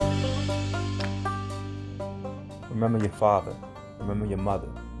Remember your father. Remember your mother.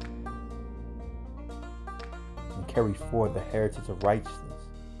 And carry forward the heritage of righteousness,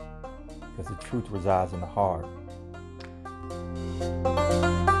 because the truth resides in the heart.